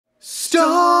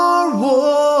Star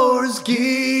Wars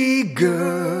geek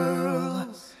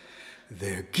girls.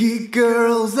 They're geek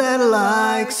girls that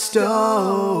like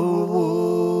Star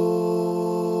Wars.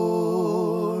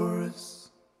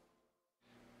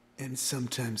 And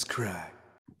sometimes cry.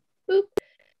 Boop.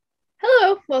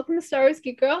 Hello, welcome to Star Wars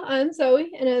Geek Girl. I'm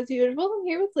Zoe, and as usual, I'm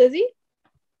here with Lizzie.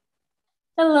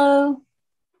 Hello.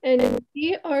 And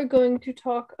we are going to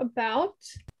talk about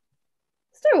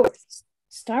Star Wars.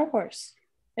 Star Wars.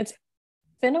 It's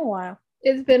been a while.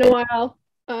 It's been a while.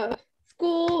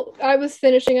 School, I was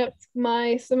finishing up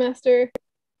my semester.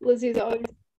 Lizzie's always,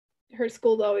 her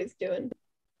school's always doing.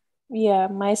 Yeah,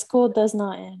 my school does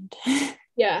not end.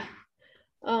 Yeah.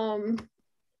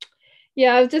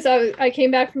 Yeah, I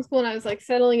came back from school and I was like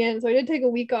settling in. So I did take a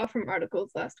week off from articles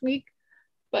last week,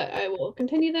 but I will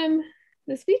continue them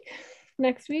this week,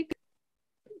 next week.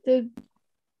 It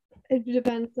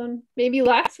depends on maybe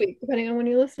last week, depending on when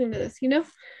you're listening to this, you know?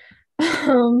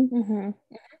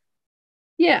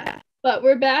 Yeah, but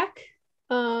we're back.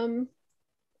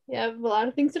 We have a lot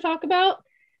of things to talk about.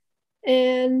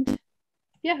 And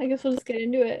yeah, I guess we'll just get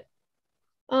into it.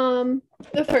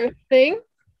 The first thing,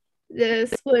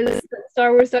 this was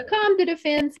StarWars.com did a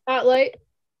fan spotlight,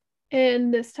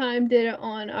 and this time did it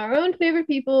on our own favorite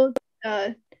people,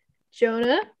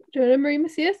 Jonah Marie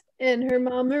Macias, and her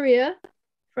mom Maria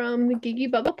from the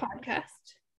Geeky Bubble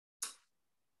podcast.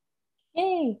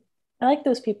 Yay! I like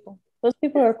those people. Those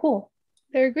people are cool.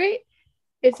 They're great.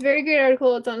 It's a very great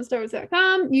article. It's on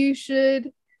StarWars.com. You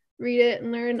should read it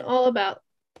and learn all about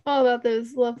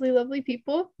those lovely, lovely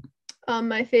people.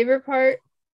 My favorite part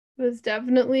was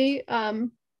definitely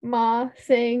Ma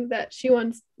saying that she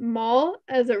wants Maul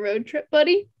as a road trip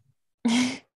buddy.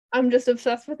 I'm just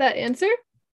obsessed with that answer.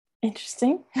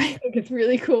 Interesting. I think it's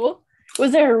really cool.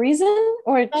 Was there a reason,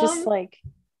 or just like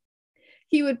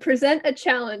he would present a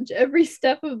challenge every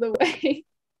step of the way?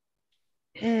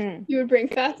 He would bring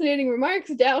fascinating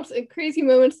remarks, doubts, and crazy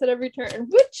moments at every turn,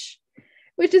 which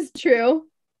is true.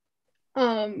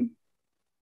 Yeah,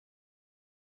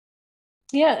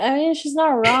 I mean, she's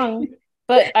not wrong,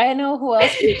 but I know who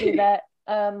else could do that.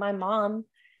 My mom.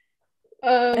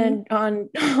 And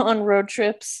on road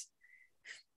trips.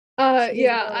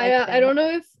 Yeah, I don't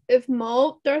know if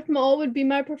Darth Maul would be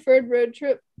my preferred road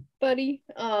trip buddy.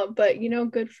 But you know,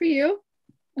 good for you.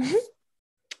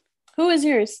 Who is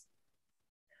yours?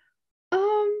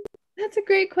 That's a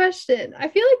great question. I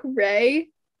feel like Rey,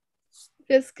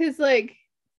 just because, like,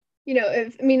 you know,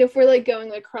 if we're like going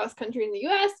like cross country in the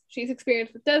US, she's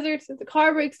experienced with deserts. If the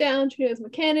car breaks down, she knows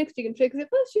mechanics, she can fix it.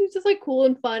 Plus, she was just like cool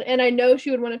and fun, and I know she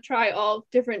would want to try all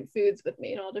different foods with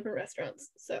me in all different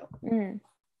restaurants. So,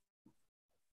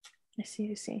 I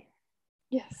see.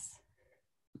 Yes.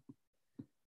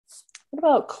 What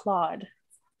about Claude?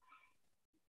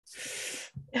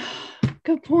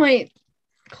 Good point.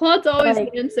 Claude's always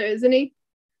the answer, isn't he?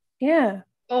 Yeah.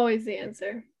 Always the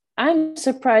answer. I'm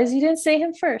surprised you didn't say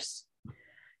him first.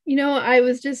 You know, it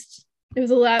was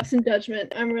a lapse in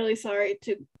judgment. I'm really sorry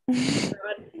to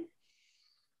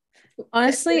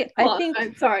honestly,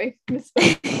 I'm sorry.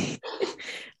 I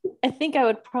think I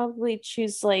would probably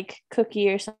choose like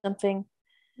Cookie or something,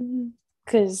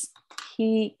 because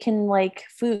he can like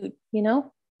food, you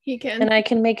know? He can. And I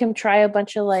can make him try a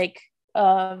bunch of like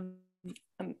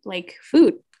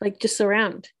food, like just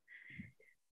around.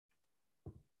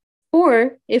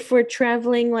 Or if we're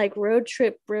traveling like road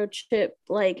trip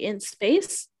like in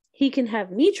space, he can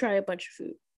have me try a bunch of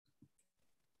food.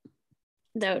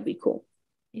 That would be cool.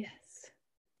 Yes.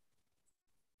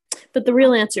 But the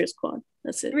real answer is Claude.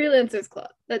 That's it. The real answer is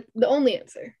Claude. That's the only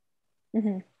answer.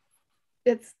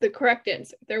 It's the correct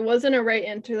answer. There wasn't a right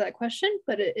answer to that question,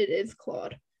 but it is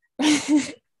Claude.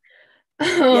 Yes.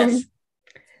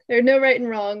 There's no right and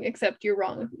wrong, except you're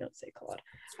wrong if you don't say Claude.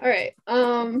 All right.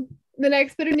 The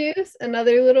next bit of news,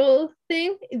 another little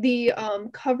thing, the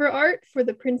cover art for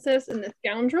The Princess and the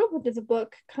Scoundrel, which is a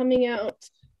book coming out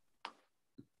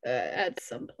at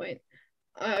some point.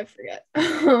 I forget.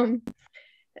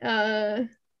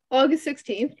 August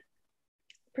 16th,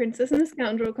 Princess and the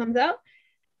Scoundrel comes out.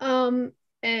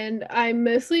 And I'm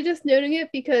mostly just noting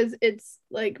it because it's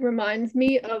like reminds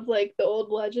me of like the old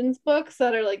Legends books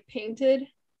that are like painted,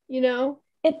 you know?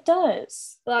 It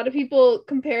does. A lot of people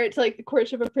compare it to like The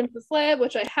Courtship of Princess Leia,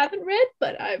 which I haven't read,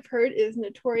 but I've heard is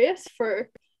notorious for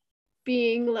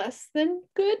being less than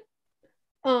good.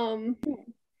 So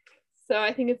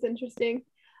I think it's interesting.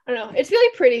 I don't know. It's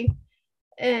really pretty.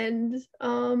 And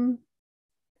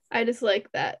I just like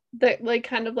that like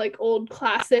kind of like old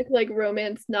classic like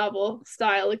romance novel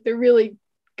style. Like they're really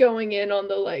going in on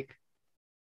the like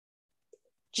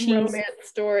romance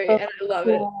story, and I love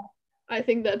it. I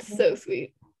think that's so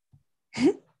sweet.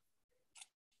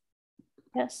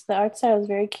 Yes, the art style is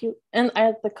very cute. And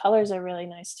the colors are really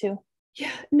nice too.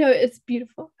 Yeah, no, it's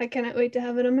beautiful. I cannot wait to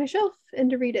have it on my shelf and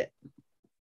to read it.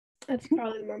 That's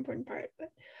probably the more important part. But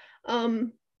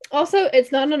also,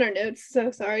 it's not on our notes,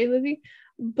 so sorry, Lizzie.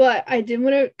 But I did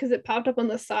want to, because it popped up on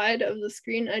the side of the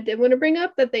screen, I did want to bring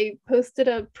up that they posted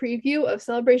a preview of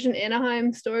Celebration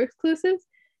Anaheim store exclusives.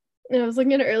 And I was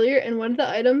looking at it earlier, and one of the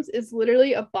items is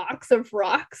literally a box of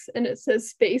rocks, and it says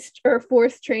Space or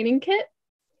Force Training Kit.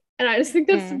 And I just think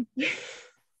that's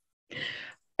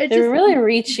they're really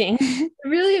reaching. It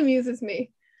really amuses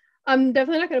me. I'm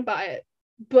definitely not going to buy it,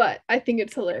 but I think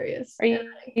it's hilarious. Are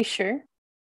you sure?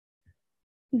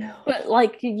 No. But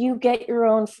like, you get your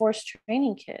own Force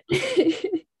Training Kit.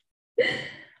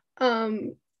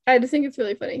 I just think it's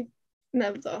really funny. And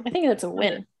that was all. I think that's a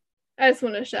win. I just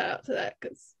want to shout out to that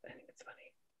because I think it's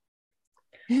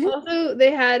funny. Also,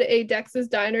 they had a Dex's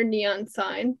Diner neon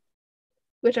sign,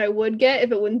 which I would get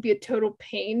if it wouldn't be a total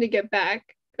pain to get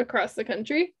back across the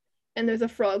country. And there's a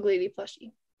Frog Lady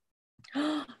plushie.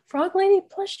 Frog Lady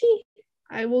plushie?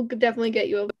 I will definitely get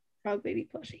you a Frog Lady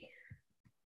plushie.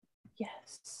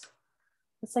 Yes.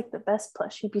 It's like the best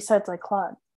plushie besides like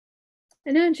Claude.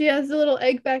 I know, and she has the little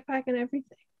egg backpack and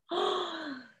everything.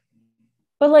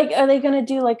 But like, are they gonna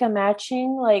do like a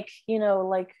matching, like,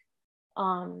 like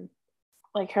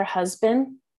her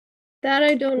husband? That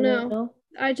I don't know.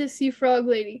 I just see Frog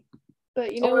Lady.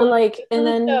 But or like, and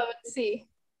then see.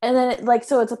 And then like,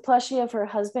 so it's a plushie of her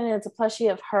husband and it's a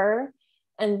plushie of her.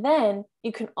 And then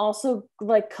you can also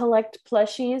like collect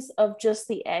plushies of just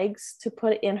the eggs to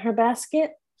put in her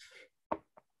basket.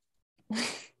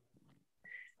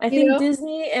 I think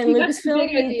Disney and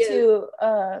Lucasfilm need to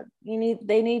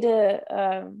they need to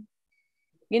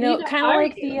kind of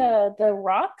like the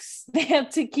rocks. They have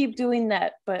to keep doing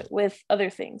that, but with other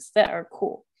things that are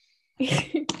cool.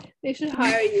 They should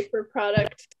hire you for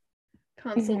product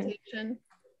consultation.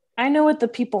 I know what the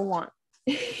people want.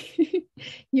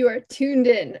 You are tuned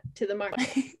in to the market.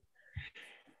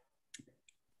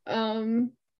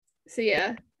 So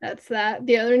yeah, that's that.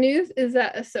 The other news is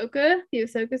that the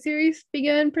Ahsoka series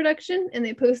began production, and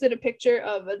they posted a picture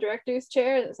of a director's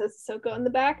chair that says Ahsoka on the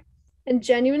back. And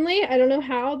genuinely, I don't know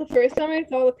how, the first time I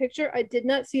saw the picture, I did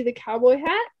not see the cowboy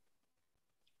hat.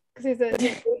 Because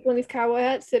there's one of these cowboy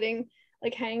hats sitting,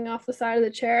 like, hanging off the side of the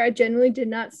chair. I genuinely did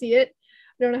not see it.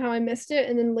 I don't know how I missed it.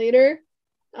 And then later,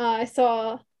 I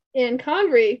saw Anne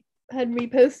Convery had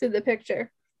reposted the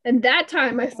picture. And that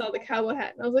time I saw the cowboy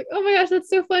hat. And I was like, oh my gosh,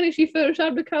 that's so funny. She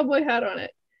photoshopped a cowboy hat on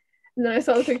it. And then I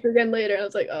saw the picture again later. And I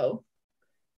was like, oh,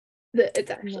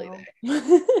 it's actually there.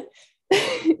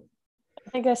 I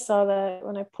think I saw that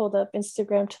when I pulled up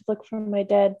Instagram to look for my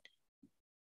dad.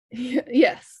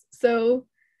 Yes. So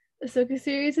the Ahsoka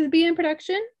series is being in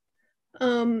production.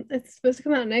 It's supposed to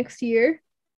come out next year.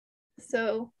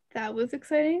 So that was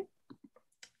exciting.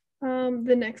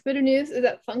 The next bit of news is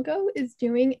that Funko is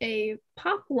doing a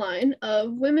pop line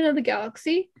of Women of the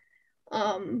Galaxy.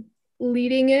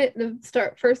 Leading it, the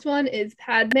first one is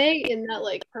Padme in that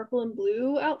like purple and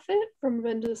blue outfit from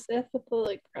Revenge of the Sith with the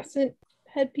like crescent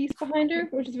headpiece behind her,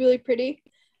 which is really pretty.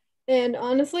 And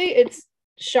honestly, it's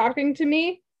shocking to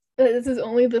me that this is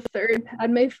only the third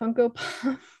Padme Funko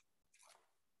Pop.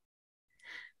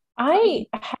 I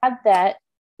had that.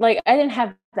 Like, I didn't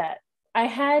have that.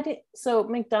 So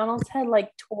McDonald's had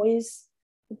like toys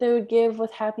that they would give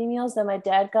with Happy Meals that my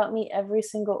dad got me every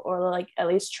single, or like at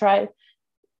least tried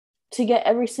to get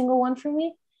every single one for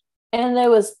me. And there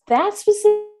was that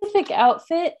specific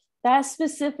outfit, that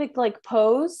specific like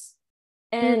pose,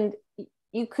 and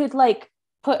you could like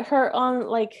put her on,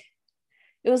 like,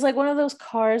 it was like one of those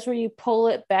cars where you pull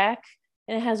it back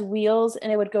and it has wheels and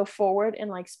it would go forward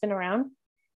and like spin around.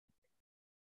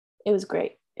 It was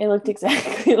great. It looked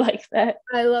exactly like that.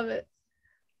 I love it.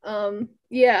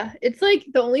 Yeah, it's like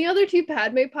the only other two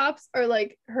Padme pops are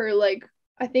like her, like,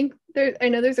 I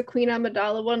know there's a Queen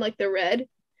Amidala one, like the red,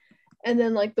 and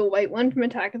then like the white one from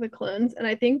Attack of the Clones, and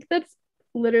I think that's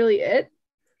literally it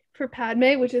for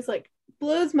Padme, which is like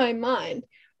blows my mind.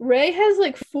 Rey has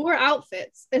like 4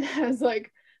 outfits and has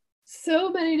like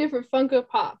so many different Funko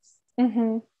Pops.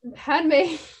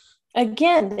 Padme,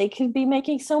 again, they could be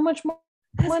making so much more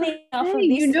money off of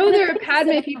these. There are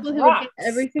Padme people who would get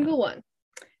every single one.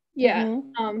 Yeah.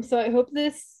 So I hope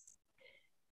this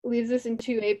leads us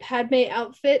into a Padme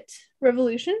outfit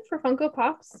revolution for Funko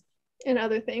Pops and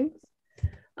other things.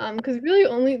 Because really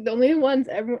the only ones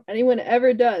anyone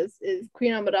ever does is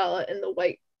Queen Amidala in the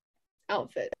white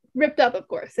outfit. Ripped up, of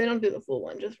course. They don't do the full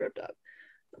one, just ripped up.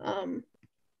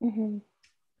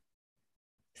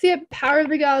 So yeah, Power of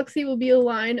the Galaxy will be a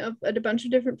line of a bunch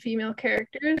of different female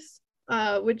characters,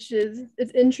 which is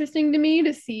it's interesting to me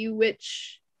to see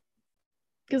which,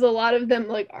 because a lot of them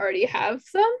like already have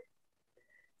some.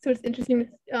 So it's interesting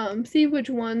to see which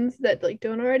ones that like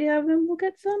don't already have them will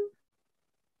get some,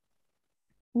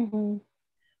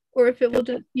 or if it will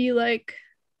just be like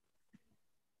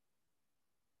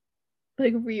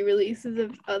re-releases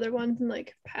of other ones and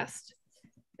like past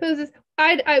poses.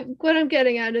 I what I'm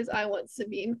getting at is I want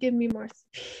Sabine. Give me more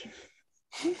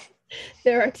Sabine.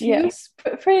 There are two. Yes,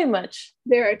 pretty much.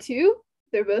 There are two.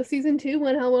 They're both season 2.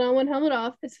 One helmet on, one helmet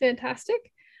off. It's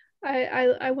fantastic.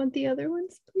 I want the other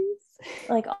ones, please.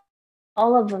 Like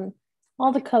all of them,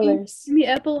 all the colors. Give me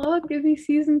epilogue. Give me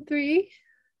season 3,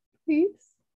 please.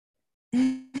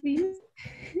 Please.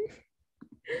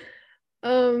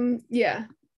 Yeah.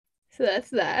 So that's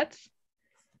that.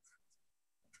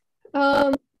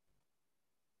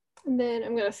 And then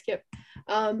I'm gonna skip.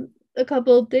 A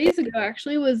couple of days ago,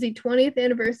 actually, was the 20th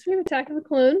anniversary of Attack of the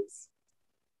Clones.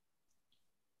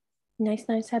 Nice.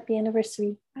 Happy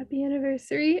anniversary. Happy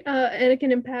anniversary.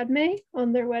 Anakin and Padme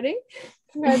on their wedding.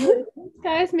 Congratulations,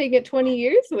 guys. Make it 20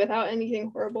 years without anything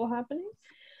horrible happening.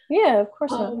 Yeah, of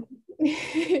course not.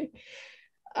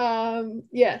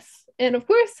 Yes. And of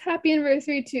course, happy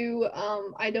anniversary to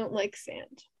I Don't Like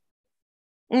Sand.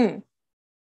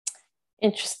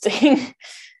 Interesting.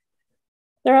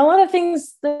 There are a lot of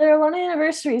things, there are a lot of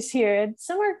anniversaries here, and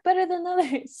some are better than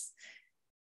others.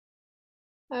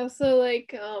 I also like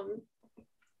the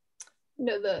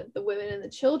women and the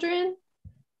children.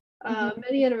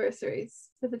 Many anniversaries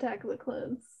with Attack of the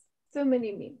Clones. So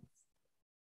many memes.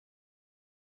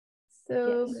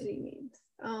 Many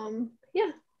memes.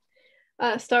 Yeah.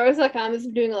 StarWars.com is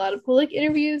doing a lot of cool like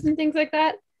interviews and things like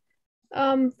that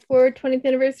for 20th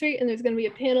anniversary, and there's going to be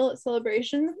a panel at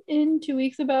Celebration in 2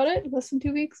 weeks about it, less than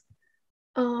 2 weeks.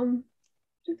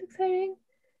 It's exciting.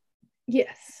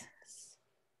 Yes.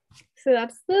 So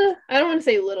that's the, I don't want to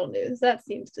say little news, that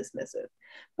seems dismissive,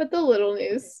 but the little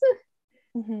news.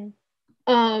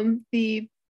 The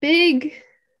big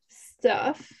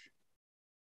stuff.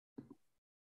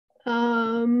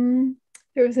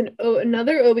 There was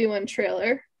another Obi-Wan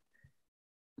trailer.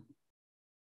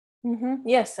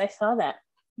 Yes, I saw that.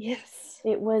 Yes.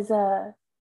 It was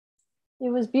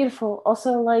beautiful.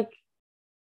 Also, like,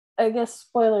 I guess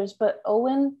spoilers, but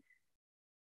Owen,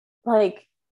 like,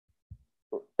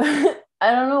 I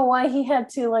don't know why he had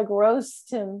to like roast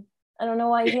him. I don't know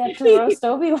why he had to roast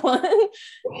Obi-Wan.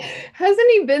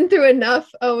 Hasn't he been through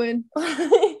enough, Owen?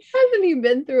 Hasn't he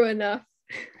been through enough?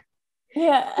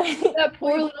 Yeah. That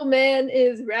poor little man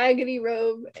is raggedy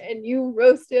robe and you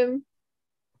roast him.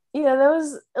 Yeah, that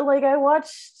was like, I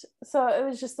watched, so it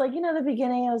was just like, the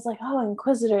beginning, I was like, oh,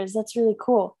 Inquisitors, that's really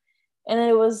cool. And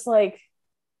it was like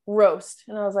roast.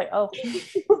 And I was like, oh,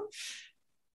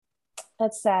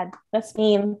 that's sad. That's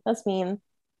mean.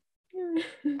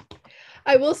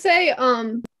 I will say,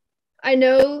 I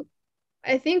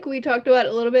think we talked about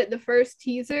it a little bit. The first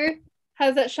teaser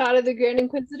has that shot of the Grand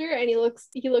Inquisitor, and he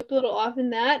looked a little off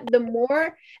in that. The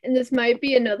more, and this might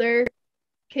be another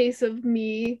case of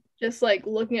me just like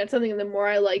looking at something, and the more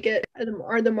I like it,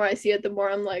 or the more I see it, the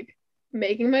more I'm like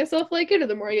making myself like it, or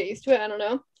the more I get used to it. I don't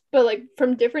know. But like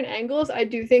from different angles, I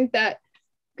do think that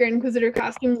Grand Inquisitor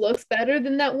costume looks better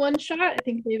than that one shot. I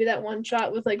think maybe that one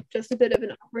shot was like just a bit of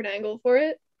an awkward angle for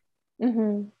it.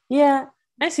 Yeah,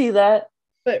 I see that.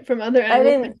 But from other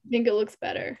angles, I think it looks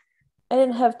better. I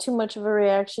didn't have too much of a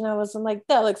reaction. I wasn't like,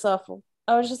 that looks awful.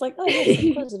 I was just like, oh, yes,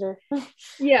 Inquisitor.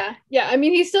 Yeah. I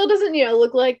mean, he still doesn't,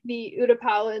 look like the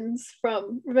Utapauans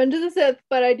from Revenge of the Sith,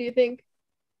 but I do think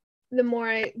the more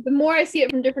I see it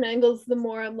from different angles, the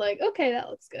more I'm like, okay, that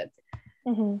looks good.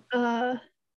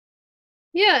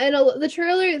 Yeah, and the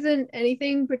trailer isn't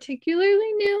anything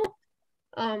particularly new.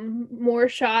 More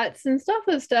shots and stuff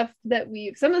of stuff that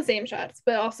some of the same shots,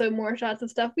 but also more shots of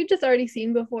stuff we've just already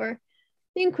seen before.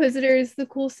 The Inquisitors, the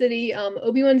cool city.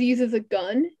 Obi-Wan uses a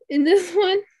gun in this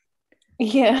one.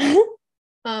 Yeah.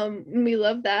 We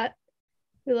love that.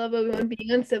 We love Obi-Wan being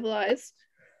uncivilized.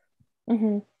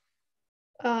 He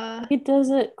does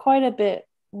it quite a bit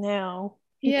now.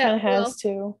 He kind of has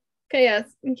to. Okay, yes,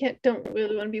 you don't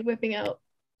really want to be whipping out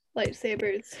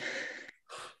lightsabers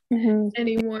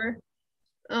anymore.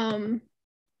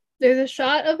 There's a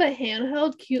shot of a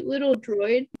handheld cute little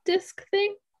droid disc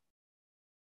thing,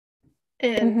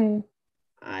 and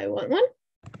I want one.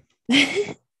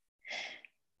 I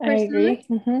agree.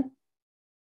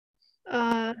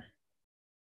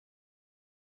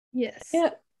 Yes.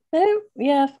 Yeah.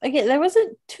 Again, there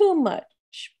wasn't too much,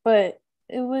 but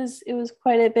it was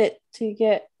quite a bit to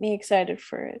get me excited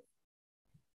for it.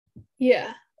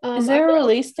 Yeah. Is there a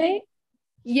release date?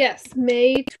 Yes,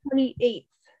 May 28th.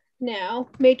 Now,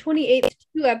 May 28th,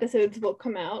 2 episodes will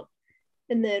come out,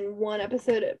 and then 1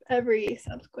 episode of every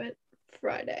subsequent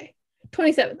Friday.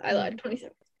 27th, I lied, 27th.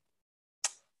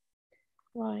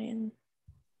 Lion.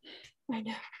 I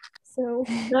know. So,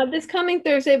 not this coming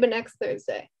Thursday, but next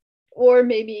Thursday. Or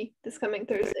maybe this coming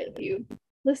Thursday if you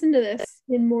listen to this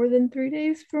in more than 3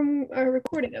 days from our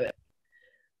recording of it.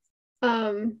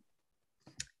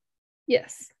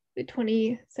 Yes, the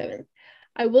 27th.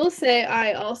 I will say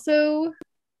I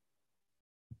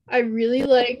really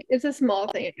like, it's a small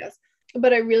thing, I guess,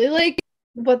 but I really like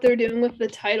what they're doing with the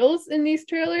titles in these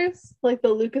trailers. Like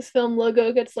the Lucasfilm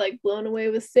logo gets like blown away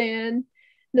with sand.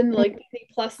 Then the like the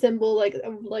plus symbol, like a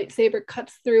lightsaber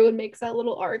cuts through and makes that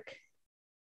little arc.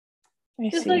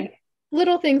 Just like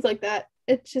little things like that.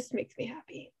 It just makes me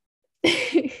happy.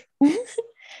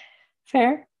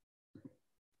 Fair.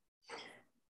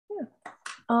 Yeah.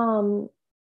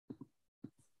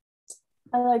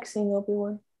 I like seeing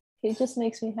Obi-Wan. He just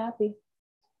makes me happy.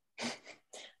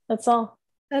 That's all.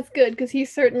 That's good, because he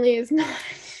certainly is not.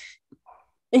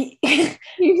 He's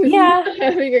Yeah. not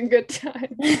having a good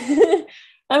time.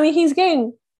 I mean, he's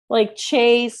getting like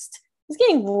chased. He's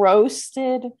getting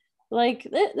roasted. Like,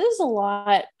 there's a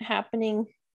lot happening.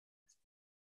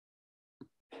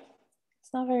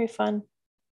 It's not very fun.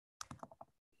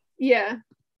 Yeah,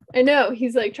 I know.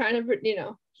 He's like trying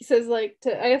to, he says like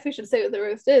I guess we should say what the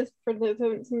roast is for those who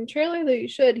haven't seen the trailer. That you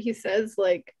should. He says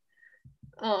like,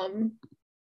 the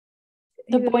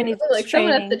boy needs like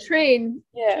training. someone has to train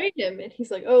him, and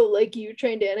he's like, oh, like you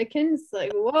trained Anakin. It's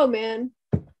like, whoa, man.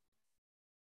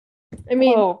 I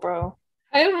mean, whoa, bro.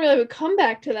 I don't really have a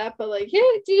comeback to that, but like, yeah,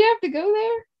 do you have to go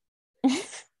there?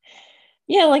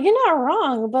 Yeah, like you're not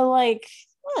wrong, but like,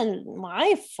 it's not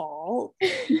my fault.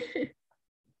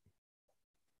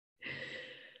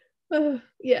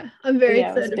 Yeah, I'm very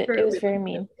excited for it was very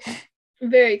mean. I'm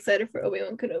very excited for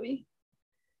Obi-Wan Kenobi.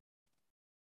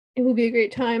 It will be a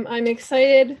great time. I'm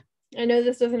excited. I know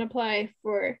this doesn't apply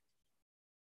for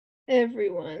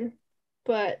everyone,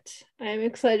 but I'm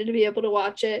excited to be able to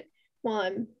watch it while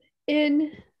I'm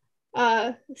in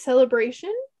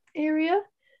celebration area,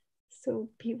 so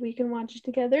we can watch it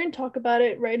together and talk about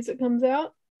it right as it comes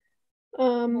out.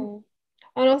 And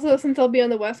also, since I'll be on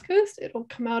the West Coast, it'll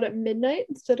come out at midnight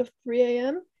instead of 3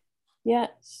 a.m.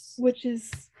 Yes. Which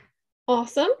is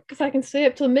awesome, because I can stay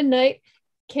up till midnight.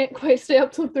 Can't quite stay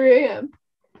up till 3 a.m.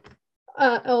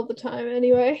 All the time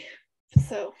anyway.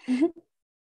 So,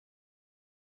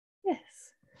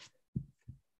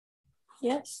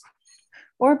 yes.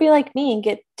 Or be like me and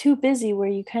get too busy where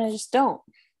you kind of just don't.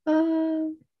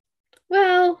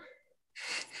 Well,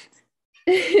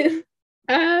 it's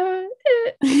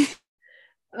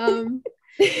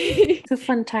a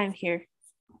fun time here.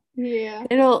 Yeah.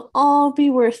 It'll all be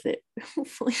worth it,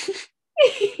 hopefully.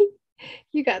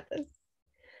 You got this.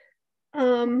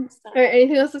 All right,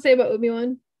 anything else to say about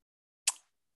Obi-Wan?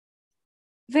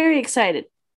 Very excited.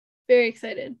 Very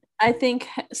excited. I think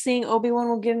seeing Obi-Wan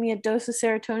will give me a dose of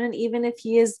serotonin, even if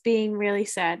he is being really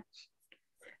sad.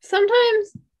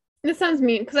 Sometimes, this sounds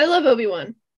mean, because I love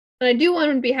Obi-Wan, and I do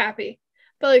want him to be happy.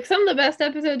 But like some of the best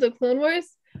episodes of Clone Wars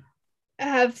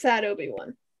have sad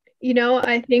Obi-Wan.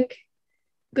 I think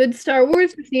good Star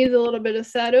Wars just needs a little bit of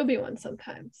sad Obi-Wan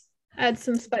sometimes. Add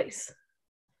some spice.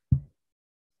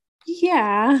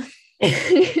 Yeah.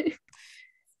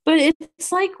 But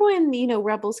it's like when,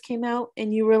 Rebels came out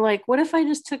and you were like, what if I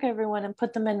just took everyone and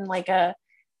put them in like a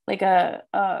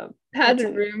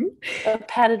padded room. A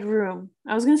padded room.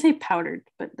 I was going to say powdered,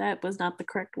 but that was not the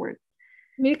correct word.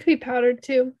 I mean, it could be powdered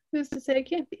too. Who's to say it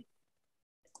can't be?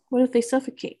 What if they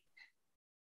suffocate?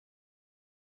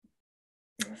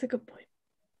 That's a good point.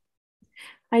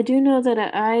 I do know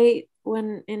that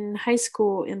when in high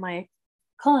school, in my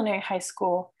culinary high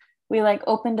school, we like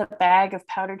opened a bag of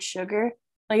powdered sugar.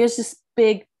 Like it's this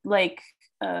big, like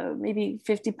maybe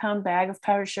 50-pound bag of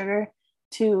powdered sugar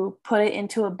to put it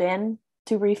into a bin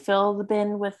to refill the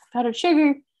bin with powdered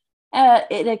sugar.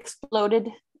 It exploded,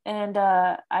 and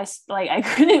I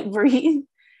couldn't breathe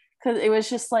because it was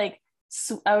just like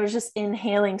I was just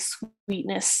inhaling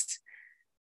sweetness.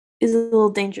 It's a little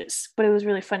dangerous, but it was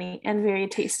really funny and very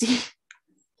tasty.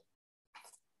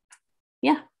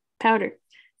 Yeah, powder.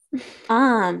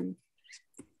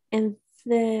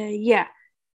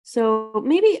 So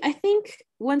maybe I think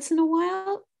once in a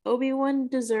while Obi-Wan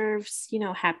deserves,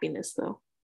 happiness though.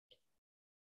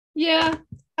 Yeah,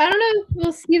 I don't know if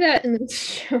we'll see that in this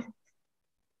show.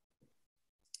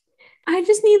 I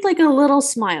just need like a little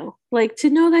smile, like to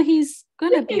know that he's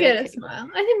gonna be get okay. A smile.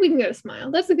 I think we can get a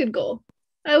smile. That's a good goal.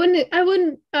 I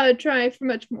wouldn't try for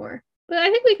much more, But I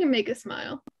think we can make a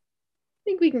smile. I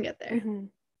think we can get there. Mm-hmm.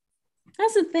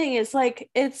 That's the thing. It's like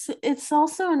it's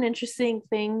also an interesting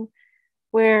thing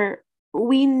where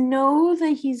we know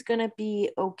that he's gonna be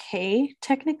okay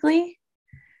technically.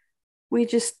 We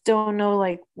just don't know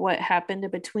like what happened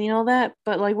in between all that.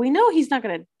 But like we know he's not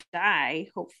gonna die,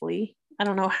 hopefully. I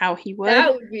don't know how he would.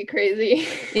 That would be crazy.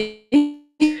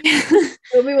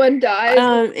 Obi-Wan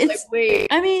dies. It's like, wait.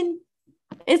 I mean,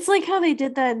 it's like how they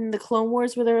did that in the Clone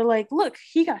Wars where they were like, look,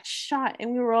 he got shot,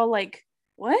 and we were all like,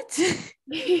 what?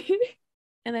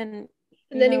 And then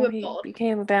he went bald.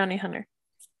 Became a bounty hunter.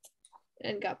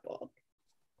 And got bald.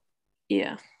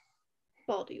 Yeah.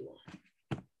 Baldy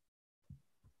one.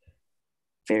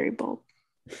 Very bald.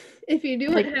 If you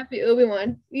do want Happy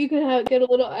Obi-Wan, you can get a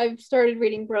little. I've started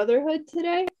reading Brotherhood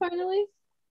today, finally.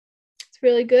 It's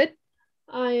really good.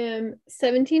 I am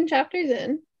 17 chapters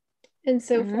in, and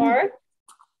so far,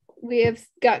 we have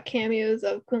got cameos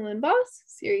of Quinlan Vos,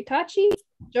 Siri Tachi,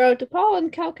 Jaro Tapal,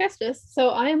 and Cal Kestis. So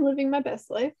I am living my best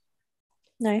life.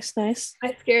 Nice. I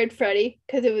scared Freddie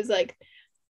because it was like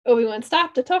Obi-Wan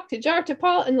stopped to talk to Jaro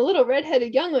Tapal, and the little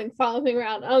redheaded youngling following me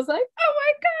around. I was like, oh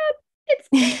my god, it's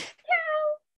Cal.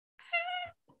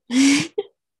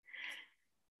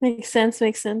 Makes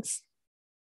sense.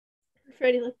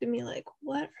 Freddie looked at me like,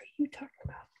 what are you talking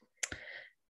about?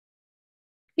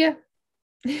 Yeah.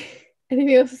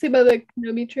 Anything else to say about the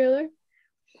Kenobi trailer?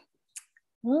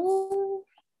 Well,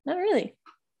 not really.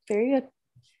 Very good.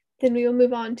 Then we will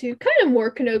move on to kind of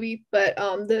more Kenobi, but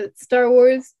the Star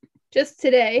Wars just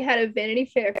today had a Vanity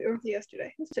Fair, or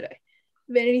yesterday, it was today,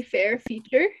 Vanity Fair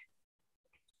feature,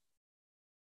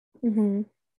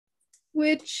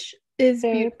 which is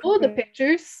very beautiful. The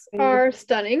pictures are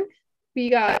stunning. We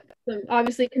got some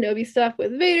obviously Kenobi stuff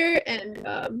with Vader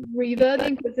and Reva the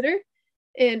Inquisitor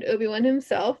and Obi-Wan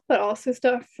himself, but also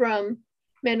stuff from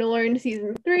Mandalorian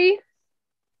season 3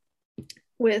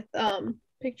 with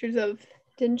pictures of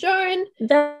Din Djarin.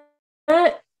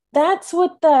 That's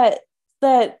what that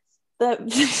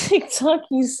TikTok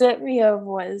you sent me of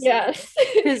was. Yes.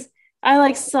 Because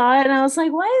I saw it and I was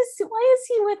like, why is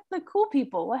he with the cool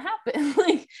people? What happened?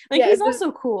 He's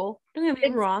also cool. Don't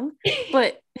get me wrong,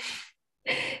 but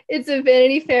it's a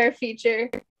Vanity Fair feature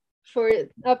for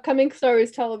upcoming Star Wars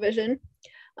television.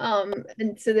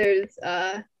 And so there's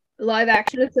live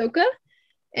action Ahsoka,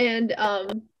 and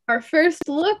our first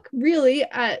look really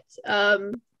at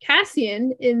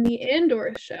Cassian in the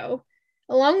Andor show,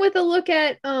 along with a look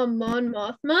at Mon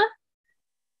Mothma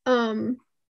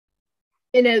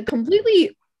in a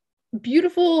completely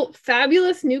beautiful,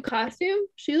 fabulous new costume.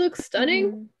 She looks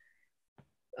stunning.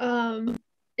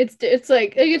 It's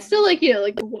like it's still like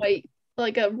like white,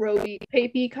 like a roby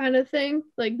papey kind of thing,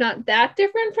 like not that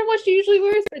different from what she usually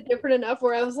wears, but different enough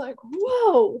where I was like,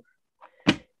 whoa,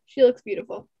 she looks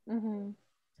beautiful.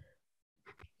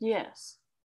 Yes,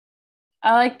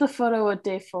 I like the photo with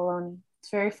Dave Filoni.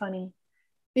 It's very funny.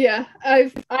 Yeah,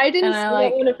 I didn't see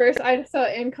that one at first. I just saw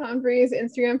Anne Convery's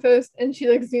Instagram post, and she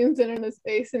zooms in on his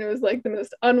face, and it was like the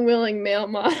most unwilling male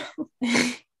model.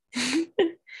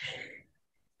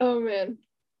 Oh man.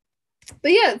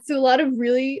 But yeah, so a lot of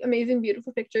really amazing,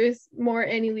 beautiful pictures. More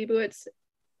Annie Leibovitz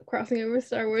crossing over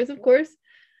Star Wars, of course.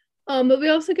 But we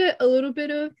also get a little bit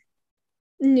of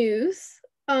news,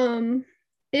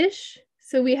 ish.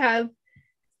 So we have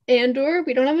Andor.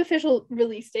 We don't have an official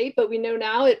release date, but we know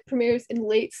now it premieres in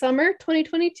late summer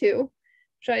 2022,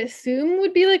 which I assume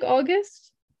would be like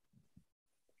August.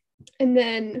 And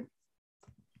then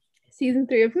season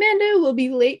 3 of Mando will be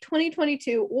late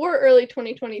 2022 or early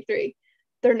 2023.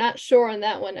 They're not sure on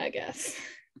that one, I guess.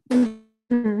 And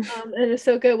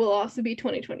Ahsoka will also be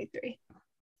 2023.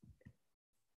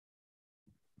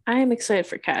 I am excited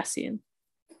for Cassian.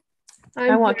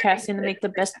 I want Cassian to make the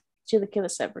best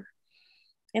chilaquiles ever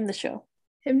in the show.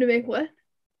 Him to make what?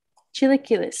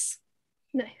 Chilaquiles.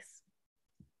 Nice.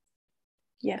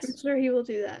 Yes. I'm sure he will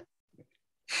do that.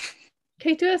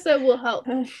 K2SO will help.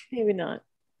 Maybe not.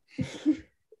 No,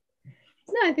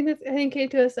 I think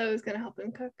K2SO is gonna help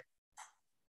him cook.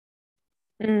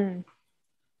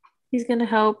 He's gonna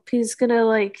help. He's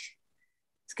gonna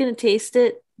taste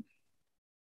it.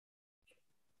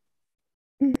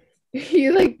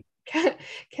 He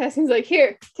Cassian's like,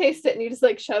 here, taste it, and he just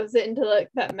shoves it into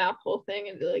that mouth hole thing,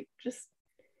 and he just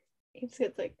gets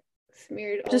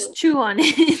smeared. Just chew on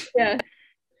it. Yeah.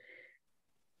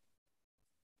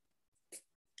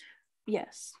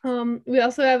 Yes. We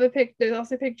also have there's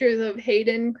also pictures of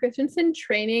Hayden Christensen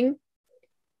training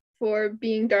for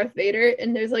being Darth Vader,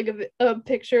 and there's a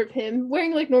picture of him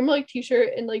wearing normal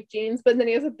t-shirt and jeans, but then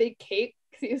he has a big cape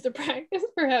because used to practice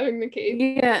for having the cape.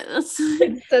 Yeah, that's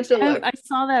It's such a look. I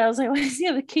saw that. I was like, why does he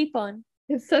have a cape on?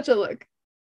 It's such a look.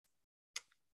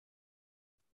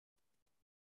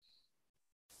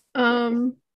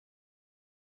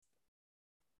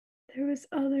 There was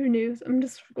other news. I'm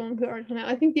just going through the article now.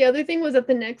 I think the other thing was that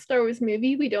the next Star Wars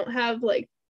movie, we don't have like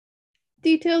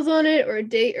details on it or a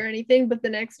date or anything, but the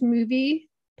next movie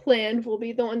planned will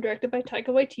be the one directed by Taika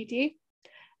Waititi.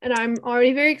 And I'm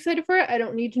already very excited for it. I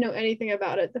don't need to know anything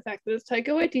about it. The fact that it's Taika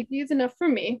Waititi is enough for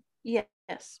me.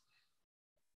 Yes.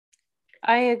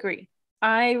 I agree.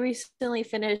 I recently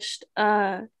finished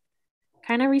kind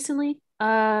of recently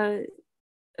Our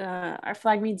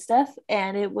Flag Means Death,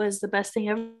 and it was the best thing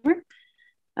ever.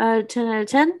 10 out of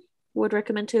 10. Would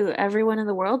recommend to everyone in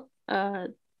the world.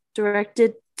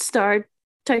 Directed, starred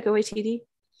Taika Waititi.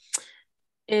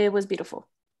 It was beautiful.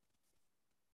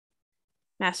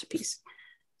 Masterpiece.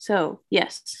 So,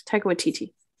 yes, Taika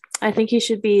Waititi. I think he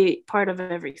should be part of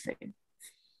everything.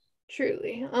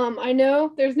 Truly. I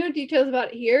know there's no details about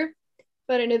it here,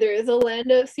 but I know there is a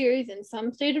Lando series in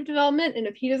some stage of development, and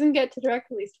if he doesn't get to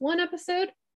direct at least one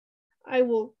episode, I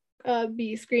will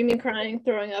be screaming, crying,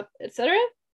 throwing up, etc.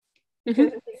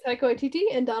 Because I think Taika Waititi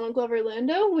and Donald Glover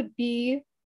Lando would be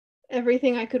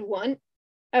everything I could want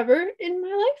ever in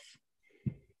my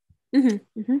life.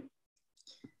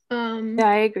 Yeah,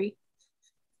 I agree.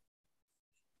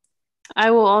 I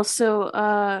will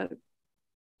also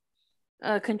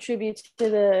contribute to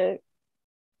the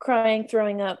crying,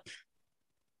 throwing up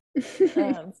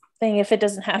thing if it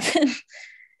doesn't happen.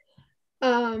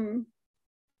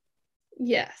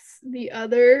 Yes. The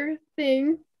other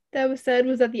thing that was said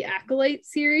was that the Acolyte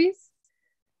series,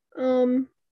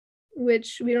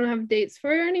 which we don't have dates for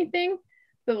or anything,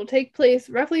 but will take place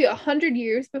roughly 100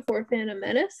 years before Phantom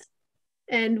Menace,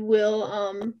 and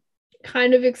will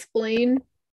kind of explain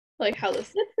like how the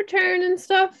Sith return and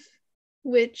stuff,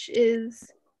 which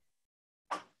is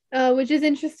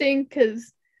interesting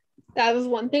because that was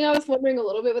one thing I was wondering a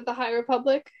little bit with the High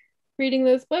Republic reading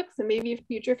those books, and maybe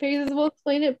future phases will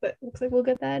explain it, but looks like we'll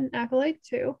get that in Acolyte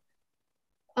too.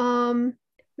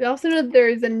 We also know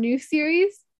there's a new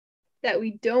series that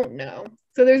we don't know.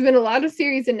 So there's been a lot of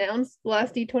series announced the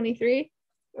last D23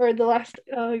 or the last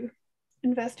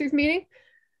investors meeting,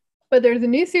 but there's a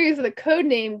new series with a code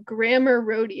name Grammar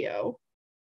Rodeo.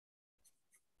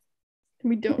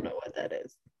 We don't know what that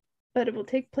is, but it will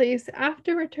take place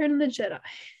after Return of the Jedi.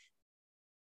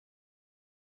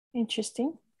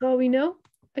 Interesting. All we know,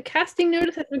 a casting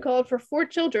notice has been called for 4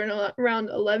 children around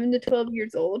 11 to 12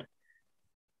 years old.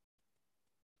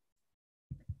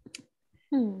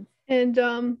 And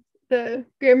the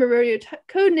Grammar Rodeo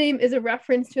code name is a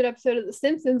reference to an episode of The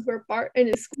Simpsons where Bart and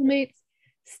his schoolmates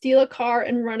steal a car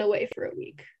and run away for a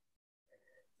week.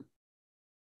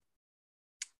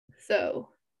 So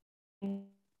we're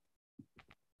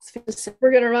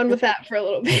gonna run with that for a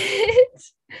little bit.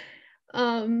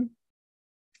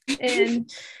 And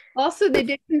also they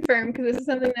did confirm, because this is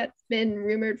something that's been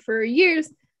rumored for years,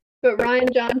 but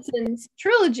Rian Johnson's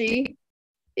trilogy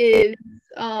is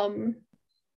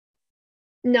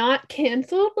not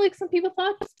canceled like some people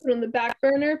thought, just put on the back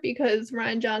burner because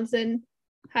Rian Johnson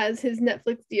has his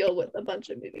Netflix deal with a bunch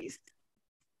of movies.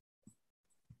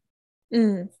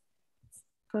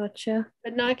 Gotcha.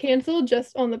 But not canceled,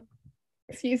 just on the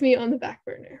back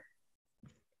burner.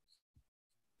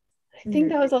 I think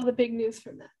that was all the big news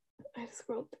from that. I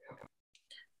scrolled through.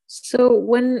 So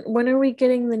when are we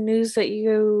getting the news that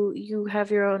you have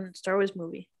your own Star Wars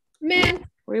movie? Man,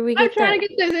 where do we get I'm trying to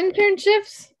get those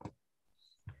internships.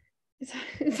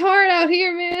 It's hard out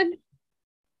here, man.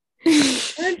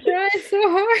 I'm trying so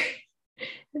hard.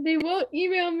 They won't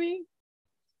email me.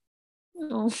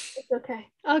 Oh. It's okay.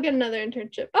 I'll get another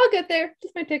internship. I'll get there.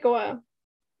 Just might take a while.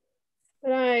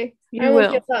 But I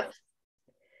won't give up.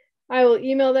 I will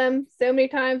email them so many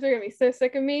times. They're gonna be so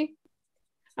sick of me.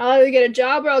 I'll either get a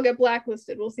job or I'll get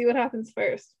blacklisted. We'll see what happens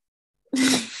first.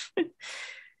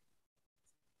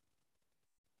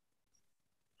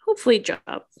 Hopefully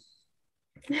job.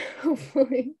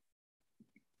 Hopefully.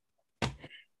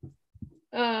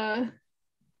 Yeah.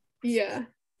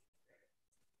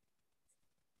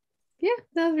 Yeah,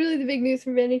 that was really the big news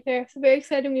from Vanity Fair. So very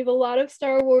exciting. We have a lot of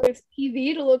Star Wars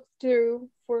TV to look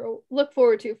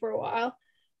forward to for a while.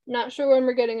 Not sure when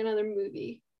we're getting another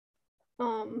movie.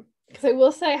 Because I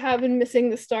will say I have been missing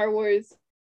the Star Wars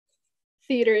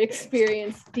theater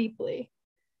experience deeply.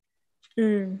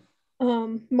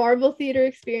 Marvel theater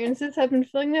experiences have been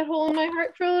filling that hole in my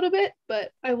heart for a little bit,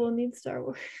 but I will need Star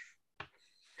Wars.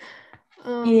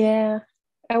 Yeah.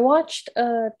 I watched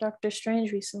Doctor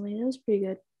Strange recently. It was pretty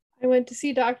good. I went to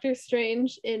see Doctor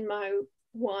Strange in my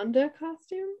Wanda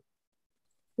costume.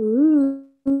 Ooh.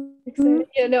 Excited.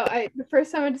 Yeah, no, the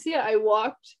first time I went to see it, I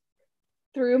walked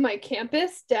through my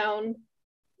campus down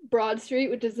Broad Street,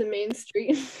 which is the main street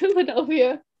in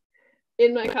Philadelphia,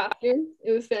 in my costume.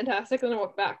 It was fantastic. And then I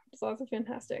walked back. It was also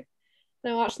fantastic.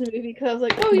 And I watched the movie because I was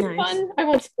like, oh, it's fun. I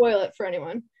won't spoil it for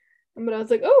anyone. But I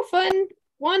was like, oh, fun.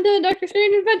 Wanda and Dr.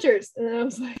 Strange Adventures. And then I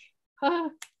was like,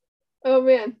 oh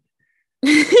man.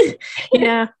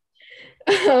 Yeah.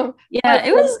 Yeah,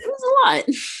 it was a lot.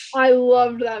 I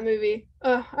loved that movie.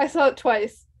 I saw it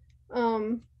twice.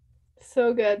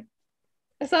 So good.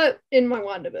 I saw it in my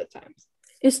Wanda both times.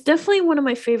 It's definitely one of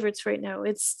my favorites right now.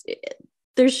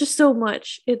 There's just so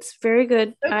much. It's very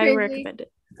good. So I recommend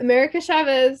it. America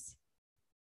Chavez,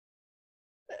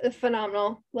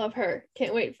 phenomenal. Love her.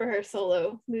 Can't wait for her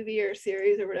solo movie or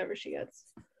series or whatever she gets.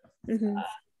 Mm-hmm.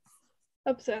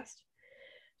 Obsessed.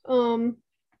 But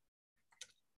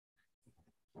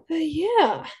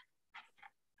yeah.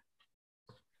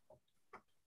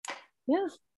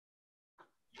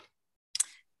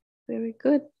 Very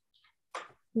good.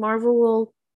 Marvel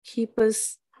will keep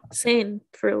us sane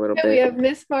for a little bit. We have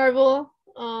Miss Marvel,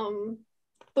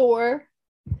 Thor.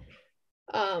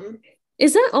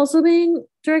 Is that also being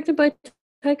directed by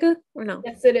Taika or no?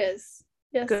 Yes, it is.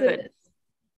 Yes, good.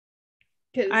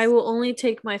 It is. I will only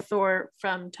take my Thor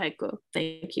from Taika.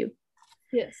 Thank you.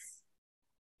 Yes.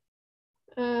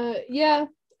 Yeah.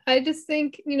 I just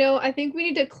think, I think we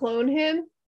need to clone him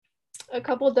a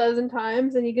couple dozen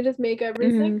times and he can just make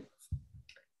everything.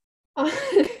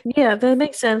 Yeah, that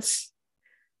makes sense.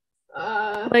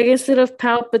 Like instead of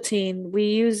Palpatine, we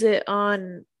use it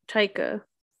on Taika.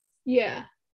 Yeah.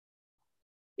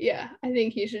 Yeah, I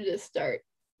think he should just start.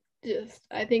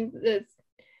 I think that's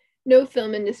no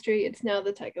film industry. It's now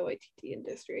the Taika Waititi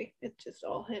industry. It's just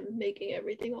all him making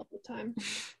everything all the time.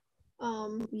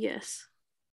 Yes.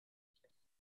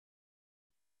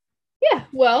 Yeah,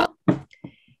 well,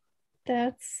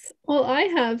 that's all I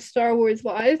have Star Wars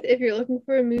wise. If you're looking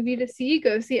for a movie to see,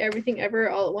 go see Everything Ever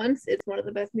All at Once. It's one of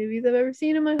the best movies I've ever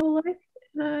seen in my whole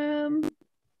life.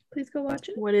 Please go watch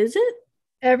it. What is it?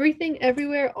 Everything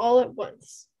Everywhere All at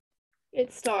Once.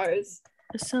 It stars.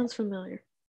 It sounds familiar.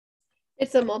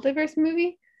 It's a multiverse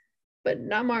movie, but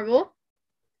not Marvel.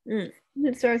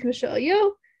 It stars Michelle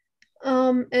Yeoh.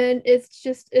 And it's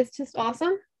just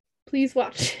awesome. Please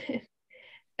watch it.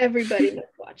 Everybody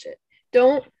must watch it.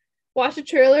 Don't watch a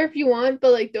trailer if you want,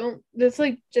 but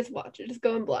just watch it. Just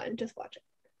go in blind. Just watch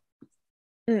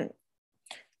it.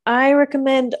 I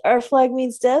recommend Our Flag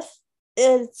Means Death.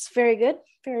 It's very good,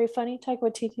 very funny. Taika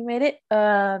Waititi made it.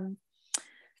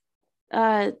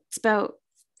 It's about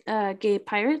gay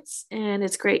pirates, and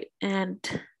it's great. And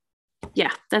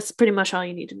yeah, that's pretty much all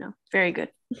you need to know. Very good.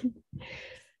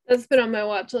 That's been on my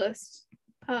watch list.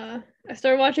 I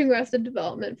started watching Arrested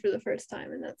Development for the first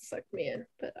time, and that sucked me in.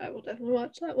 But I will definitely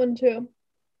watch that one too.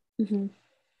 Mm-hmm.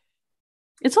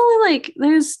 It's only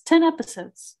there's 10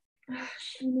 episodes. I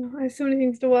have so many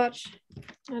things to watch,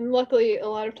 and luckily a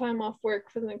lot of time off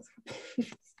work for the next couple of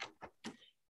weeks.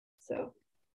 So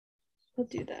I'll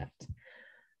do that.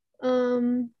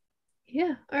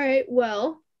 Yeah. All right.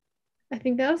 Well, I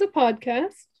think that was a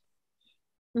podcast.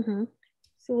 Mm-hmm.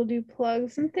 So we'll do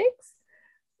plugs and things.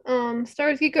 Star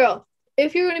Wars Geek Girl.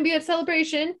 If you're going to be at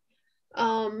Celebration,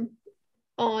 on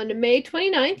May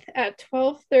 29th at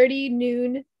 12:30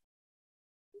 noon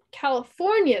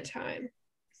California time.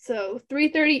 So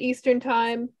 3:30 Eastern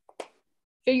time.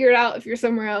 Figure it out if you're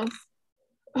somewhere else.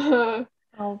 I'm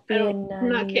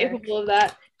not capable of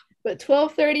that. But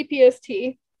 12:30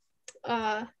 PST.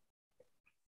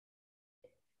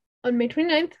 On May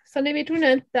 29th, Sunday, May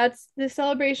 29th, that's the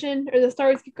Celebration or the Star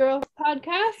Wars Geek Girl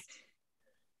podcast.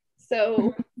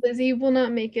 So Lizzie will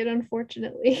not make it,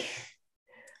 unfortunately.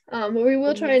 But we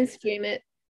will try and stream it.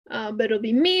 But it'll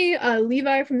be me,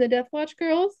 Levi from the Death Watch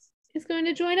Girls is going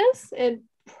to join us, and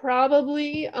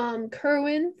probably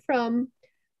Kerwin from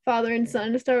Father and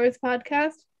Son, a Star Wars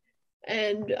podcast.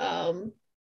 And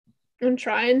I'm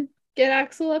trying to get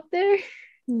Axel up there.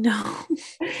 No.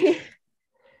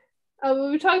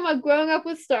 We're talking about growing up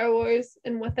with Star Wars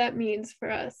and what that means for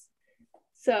us.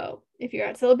 So if you're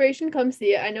at Celebration, come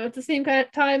see it. I know it's the same kind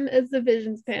of time as the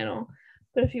Visions panel,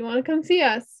 but if you want to come see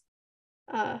us,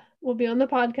 we'll be on the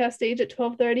podcast stage at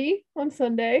 12:30 on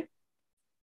Sunday.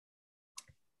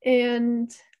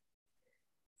 And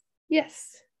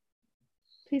yes,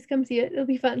 please come see it. It'll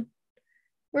be fun.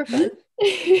 We're fun.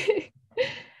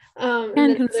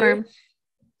 And confirm.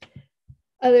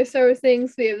 Other Star Wars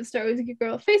things, we have the Star Wars Geek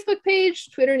Girl Facebook page,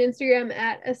 Twitter and Instagram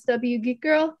at SW Geek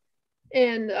Girl,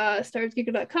 and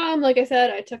StarWarsGeekGirl.com. Like I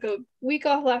said, I took a week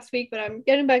off last week, but I'm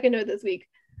getting back into it this week.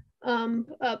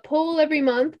 A poll every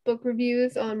month, book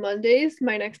reviews on Mondays.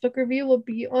 My next book review will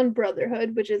be on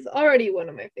Brotherhood, which is already one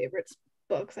of my favorite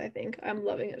books, I think. I'm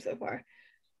loving it so far.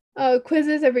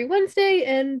 Quizzes every Wednesday,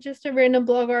 and just a random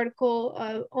blog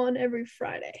article on every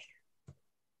Friday.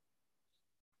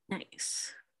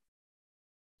 Nice.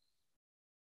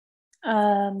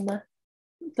 The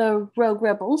Rogue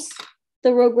Rebels,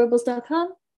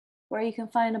 theroguerebels.com, where you can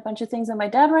find a bunch of things that my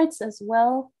dad writes as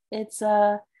well. It's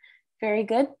very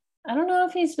good. I don't know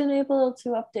if he's been able to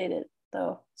update it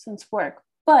though since work,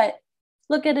 but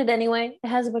look at it anyway. It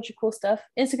has a bunch of cool stuff.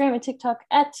 Instagram and TikTok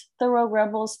at The Rogue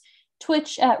Rebels,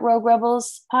 Twitch at Rogue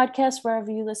Rebels, podcast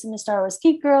wherever you listen to Star Wars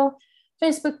Geek Girl,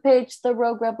 Facebook page The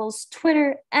Rogue Rebels,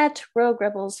 Twitter at Rogue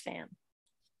Rebels Fan.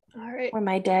 All right. Where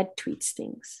my dad tweets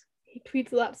things. He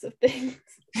tweets lots of things.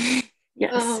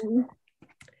 Yes.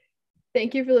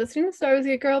 Thank you for listening to Star Wars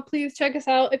Geek Girl. Please check us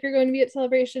out if you're going to be at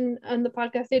Celebration on the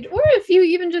podcast stage, or if you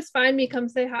even just find me, come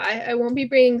say hi. I won't be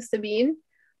bringing Sabine,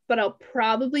 but I'll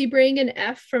probably bring an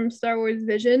F from Star Wars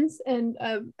Visions and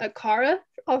a Kara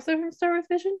also from Star Wars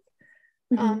Visions,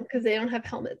 because they don't have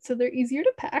helmets, so they're easier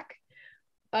to pack.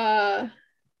 Yeah,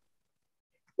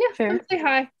 fair. come say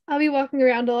hi. I'll be walking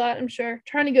around a lot, I'm sure,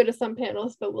 trying to go to some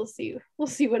panels, but we'll see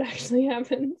what actually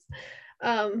happens.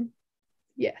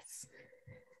 Yes.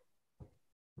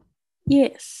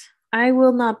 Yes, I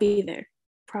will not be there,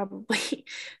 probably.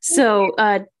 So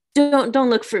don't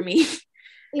look for me.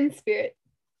 In spirit.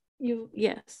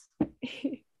 Yes.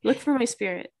 Look for my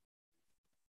spirit.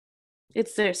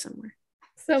 It's there somewhere.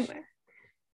 Somewhere.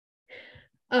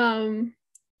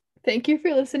 Thank you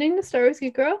for listening to Star Wars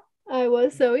Geek Girl. I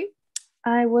was Zoe.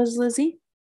 I was Lizzie.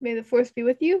 May the Force be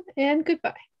with you, and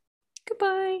goodbye.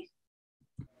 Goodbye.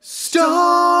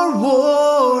 Star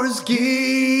Wars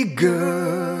Geek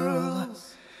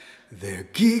Girls. They're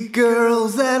geek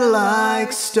girls that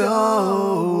like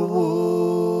Star Wars.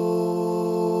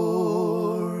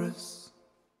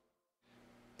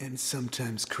 And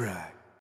sometimes cry.